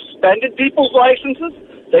 courts have suspended people's licenses,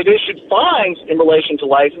 they've issued fines in relation to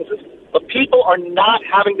licenses, but people are not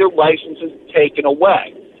having their licenses taken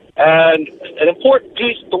away. And an important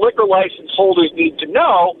piece the liquor license holders need to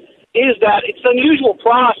know is that it's an unusual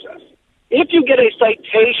process. If you get a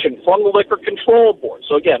citation from the Liquor Control Board,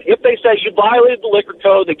 so again, if they say you violated the liquor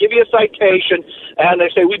code, they give you a citation, and they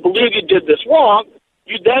say, we believe you did this wrong,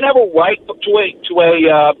 you then have a right to a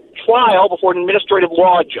trial before an administrative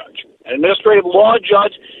law judge. An administrative law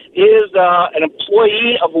judge is an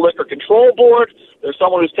employee of the Liquor Control Board. There's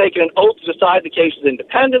someone who's taken an oath to decide the cases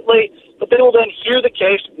independently, but they will then hear the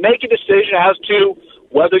case, make a decision as to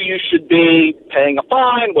whether you should be paying a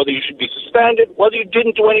fine, whether you should be suspended, whether you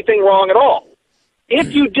didn't do anything wrong at all.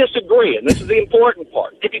 If you disagree, and this is the important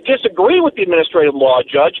part, if you disagree with the administrative law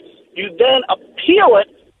judge, you then appeal it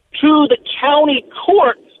to the county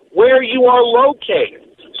court where you are located.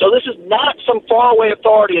 So this is not some faraway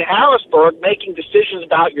authority in Harrisburg making decisions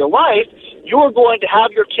about your life. You're going to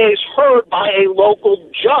have your case heard by a local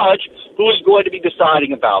judge who is going to be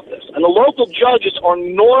deciding about this. And the local judges are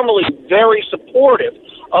normally very supportive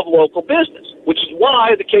of local business, which is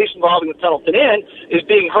why the case involving the Pendleton Inn is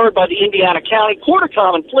being heard by the Indiana County Court of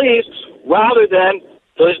Common Pleas rather than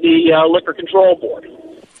the Liquor Control Board.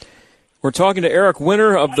 We're talking to Eric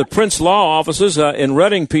Winter of the Prince Law Offices in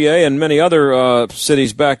Reading, PA, and many other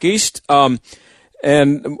cities back east, and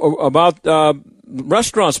about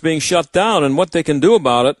restaurants being shut down and what they can do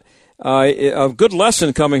about it. A good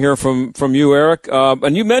lesson coming here from you, Eric.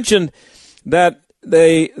 And you mentioned that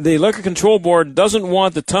the Liquor Control Board doesn't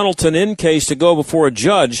want the Pendleton Inn case to go before a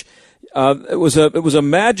judge. It was a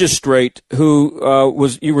magistrate who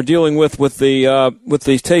you were dealing with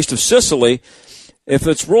the Taste of Sicily. If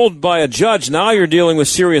it's ruled by a judge, now you're dealing with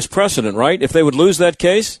serious precedent, right? If they would lose that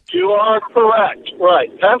case? You are correct, right.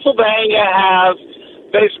 Pennsylvania has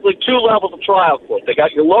basically two levels of trial court. They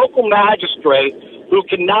got your local magistrate who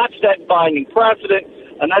cannot set binding precedent,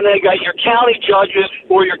 and then they got your county judges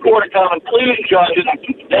or your Court of Common Pleas judges.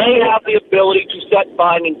 They have the ability to set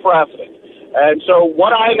binding precedent. And so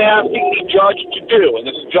what I'm asking the judge to do, and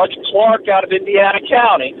this is Judge Clark out of Indiana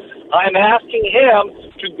County, I'm asking him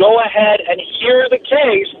to go ahead and hear the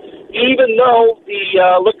case even though the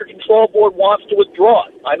Liquor Control Board wants to withdraw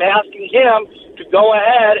it. I'm asking him to go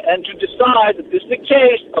ahead and to decide that this is a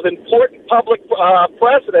case of important public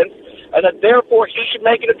precedence and that therefore he should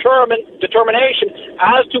make a determination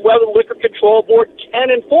as to whether the Liquor Control Board can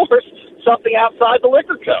enforce something outside the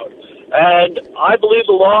liquor code. And I believe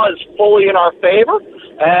the law is fully in our favor,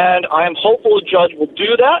 and I am hopeful the judge will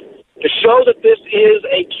do that to show that this is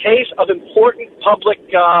a case of important public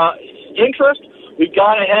interest. We've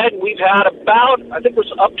gone ahead and we've had about, I think we're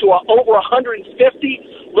up to over 150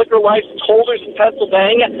 liquor license holders in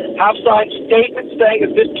Pennsylvania have signed statements saying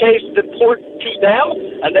that this case is important to them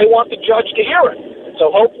and they want the judge to hear it. So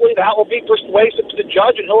hopefully that will be persuasive to the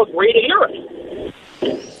judge and he'll agree to hear it.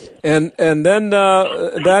 And then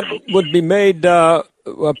that would be made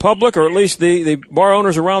public, or at least the bar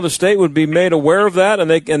owners around the state would be made aware of that,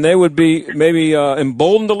 and they would be maybe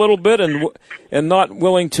emboldened a little bit and not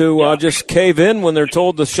willing to just cave in when they're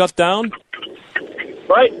told to shut down.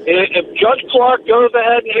 Right. If Judge Clark goes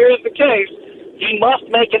ahead and hears the case, he must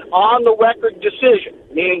make an on-the-record decision,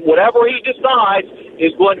 meaning whatever he decides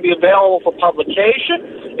is going to be available for publication.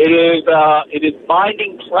 It is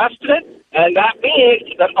binding precedent. And that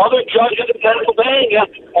means that other judges in Pennsylvania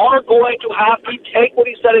are going to have to take what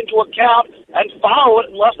he said into account and follow it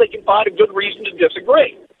unless they can find a good reason to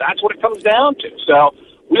disagree. That's what it comes down to. So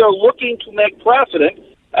we are looking to make precedent,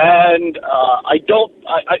 And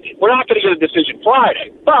we're not going to get a decision Friday,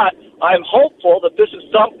 but I'm hopeful that this is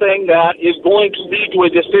something that is going to lead to a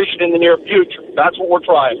decision in the near future. That's what we're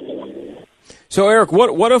trying for. So, Eric,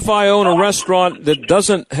 what if I own a restaurant that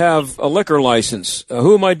doesn't have a liquor license?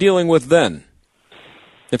 Who am I dealing with then?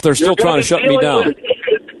 If they're still trying to shut me down.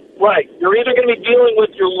 Right. You're either going to be dealing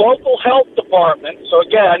with your local health department. So,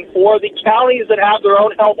 again, for the counties that have their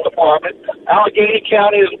own health department, Allegheny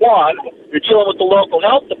County is one. You're dealing with the local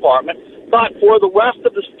health department. But for the rest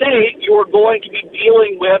of the state, you're going to be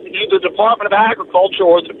dealing with either the Department of Agriculture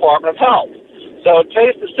or the Department of Health. So,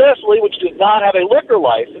 Taste of Sicily, which does not have a liquor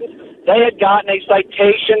license, they had gotten a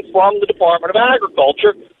citation from the Department of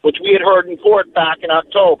Agriculture, which we had heard in court back in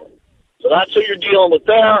October. So that's who you're dealing with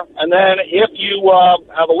there. And then if you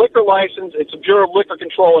have a liquor license, it's a Bureau of Liquor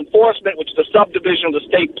Control Enforcement, which is a subdivision of the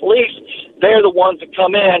state police. They're the ones that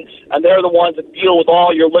come in, and they're the ones that deal with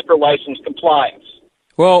all your liquor license compliance.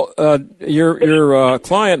 Well, your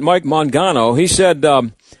client, Mike Mangano, he said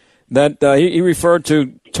that he referred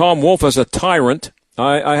to Tom Wolf as a tyrant.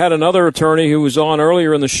 I had another attorney who was on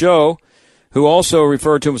earlier in the show who also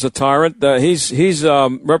referred to him as a tyrant. He's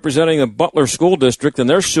representing the Butler School District, and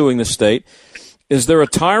they're suing the state. Is there a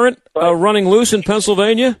tyrant running loose in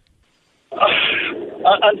Pennsylvania?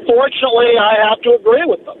 Unfortunately, I have to agree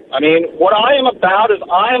with them. I mean, what I am about is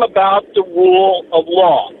I am about the rule of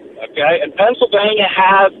law, okay? And Pennsylvania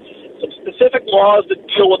has some specific laws that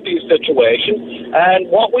deal with these situations.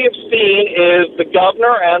 And what we have seen is the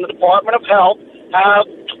governor and the Department of Health have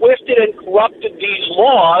twisted and corrupted these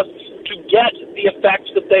laws to get the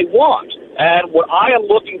effects that they want. And what I am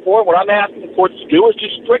looking for, what I'm asking the courts to do, is to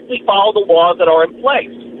strictly follow the laws that are in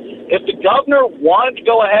place. If the governor wanted to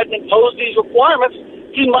go ahead and impose these requirements,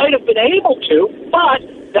 he might have been able to, but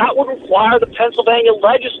that would require the Pennsylvania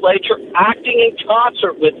legislature acting in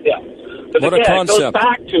concert with him. Because what again, a concept. It goes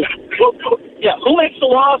back to, who makes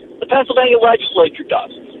the laws? The Pennsylvania legislature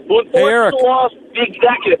does. Who enforces the laws? The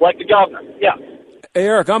executive, like the governor. Yeah. Hey,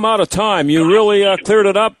 Eric, I'm out of time. You really cleared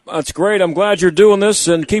it up. That's great. I'm glad you're doing this,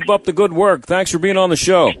 and keep up the good work. Thanks for being on the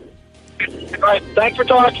show. All right. Thanks for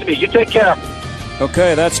talking to me. You take care.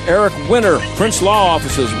 Okay, that's Eric Winter, Prince Law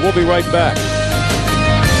Offices. We'll be right back.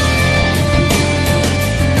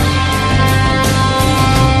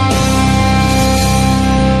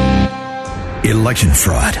 Election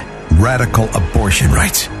fraud, radical abortion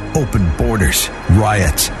rights, open borders,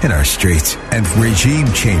 riots in our streets, and regime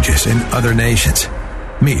changes in other nations.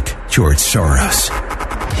 Meet George Soros,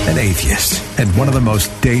 an atheist and one of the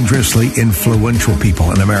most dangerously influential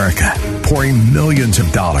people in America, pouring millions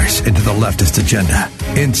of dollars into the leftist agenda,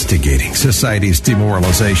 instigating society's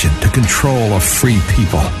demoralization to control a free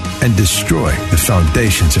people and destroy the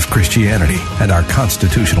foundations of Christianity and our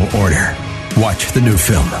constitutional order. Watch the new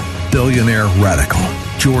film, Billionaire Radical,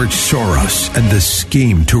 George Soros and the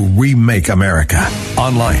Scheme to Remake America.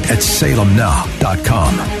 Online at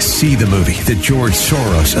salemnow.com. See the movie that George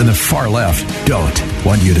Soros and the far left don't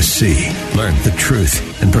want you to see. Learn the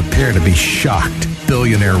truth and prepare to be shocked.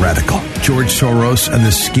 Billionaire Radical, George Soros and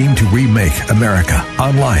the Scheme to Remake America.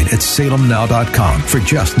 Online at salemnow.com for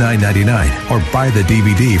just $9.99 or buy the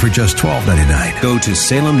DVD for just $12.99. Go to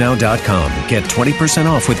salemnow.com. Get 20%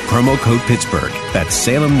 off with promo code Pittsburgh. That's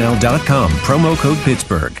salemnow.com, promo code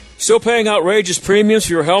Pittsburgh. Still paying outrageous premiums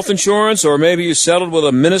for your health insurance, or maybe you settled with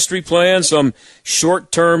a ministry plan, some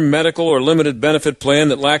short-term medical or limited benefit plan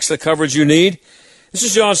that lacks the coverage you need? This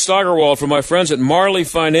is John Steigerwald from my friends at Marley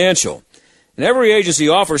Financial. And every agency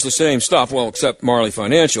offers the same stuff, well, except Marley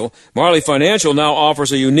Financial. Marley Financial now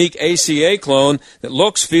offers a unique ACA clone that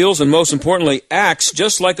looks, feels, and most importantly, acts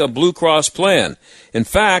just like a Blue Cross plan. In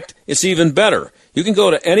fact, it's even better. You can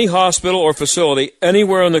go to any hospital or facility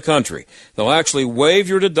anywhere in the country. They'll actually waive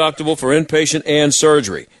your deductible for inpatient and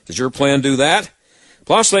surgery. Does your plan do that?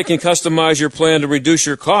 Plus, they can customize your plan to reduce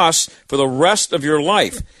your costs for the rest of your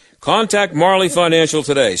life. Contact Marley Financial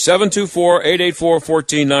today,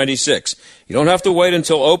 724-884-1496. You don't have to wait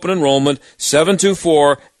until open enrollment,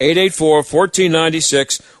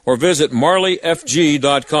 724-884-1496, or visit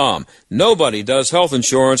marleyfg.com. Nobody does health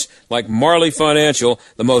insurance like Marley Financial,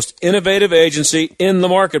 the most innovative agency in the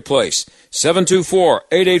marketplace.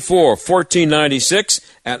 724-884-1496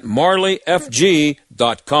 at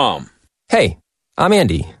marleyfg.com. Hey, I'm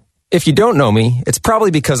Andy. If you don't know me, it's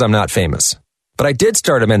probably because I'm not famous. But I did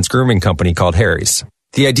start a men's grooming company called Harry's.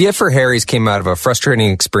 The idea for Harry's came out of a frustrating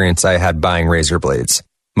experience I had buying razor blades.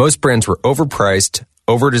 Most brands were overpriced,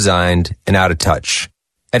 overdesigned, and out of touch.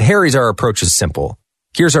 At Harry's, our approach is simple.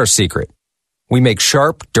 Here's our secret. We make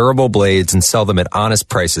sharp, durable blades and sell them at honest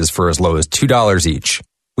prices for as low as $2 each.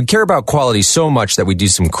 We care about quality so much that we do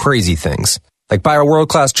some crazy things, like buy a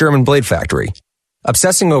world-class German blade factory.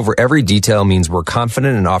 Obsessing over every detail means we're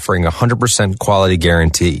confident in offering a 100% quality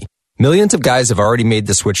guarantee. Millions of guys have already made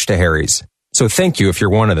the switch to Harry's, so thank you if you're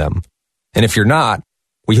one of them. And if you're not,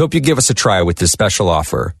 we hope you give us a try with this special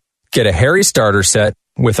offer. Get a Harry starter set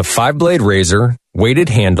with a 5-blade razor, weighted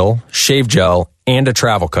handle, shave gel, and a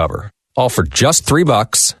travel cover. All for just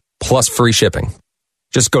 $3 plus free shipping.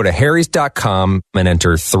 Just go to harrys.com and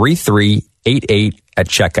enter 3388 at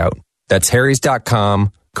checkout. That's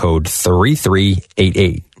harrys.com, code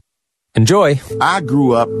 3388. Enjoy. I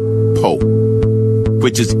grew up poor,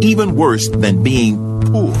 which is even worse than being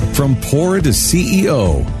poor. From poor to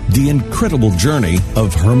CEO, the incredible journey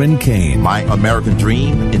of Herman Cain. My American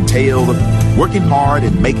dream entailed working hard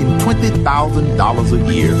and making $20,000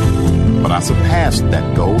 a year. But I surpassed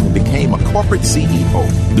that goal and became a corporate CEO.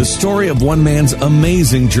 The story of one man's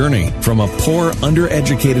amazing journey from a poor,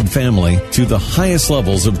 undereducated family to the highest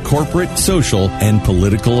levels of corporate, social, and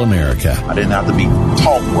political America. I didn't have to be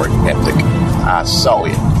taught work ethic. I saw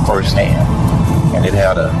it firsthand, and it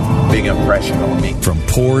had a big impression on me. From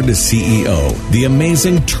poor to CEO, the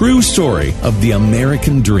amazing true story of the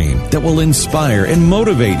American dream that will inspire and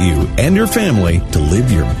motivate you and your family to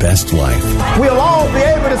live your best life. We'll all be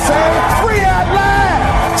able to say, free at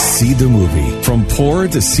last! See the movie From Poor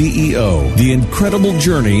to CEO, The Incredible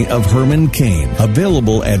Journey of Herman Cain,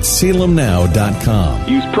 available at salemnow.com.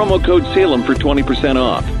 Use promo code Salem for 20%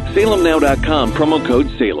 off. salemnow.com, promo code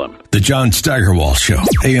Salem. The John Steigerwald Show,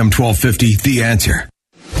 AM 1250, The Answer.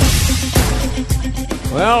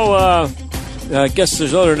 Well, I guess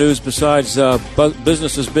there's other news besides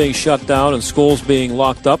businesses being shut down and schools being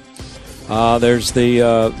locked up. There's the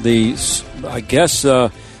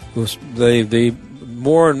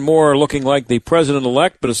more and more looking like the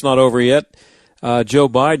president-elect, but it's not over yet, Joe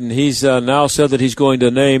Biden. He's now said that he's going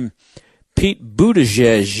to name Pete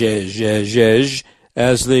Buttigieg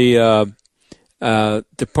as the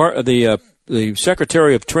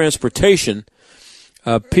Secretary of Transportation.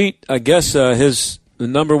 Pete, I guess the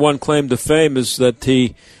number one claim to fame is that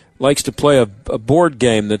he likes to play a board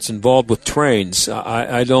game that's involved with trains.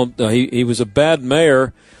 He was a bad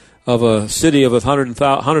mayor of a city of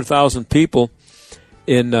 100,000 people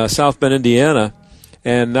in South Bend, Indiana,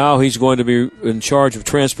 and now he's going to be in charge of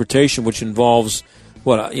transportation, which involves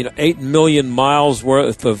 8 million miles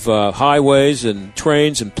worth of highways and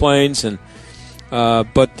trains and planes, and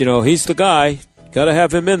but he's the guy. Got to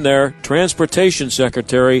have him in there. Transportation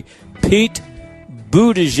Secretary Pete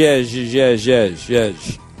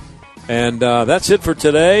Buttigieg. And that's it for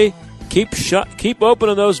today. Keep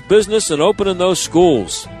opening those business and opening those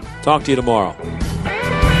schools. Talk to you tomorrow.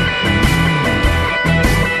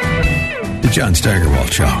 The John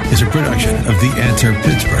Steigerwald Show is a production of The Answer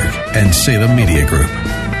Pittsburgh and Salem Media Group.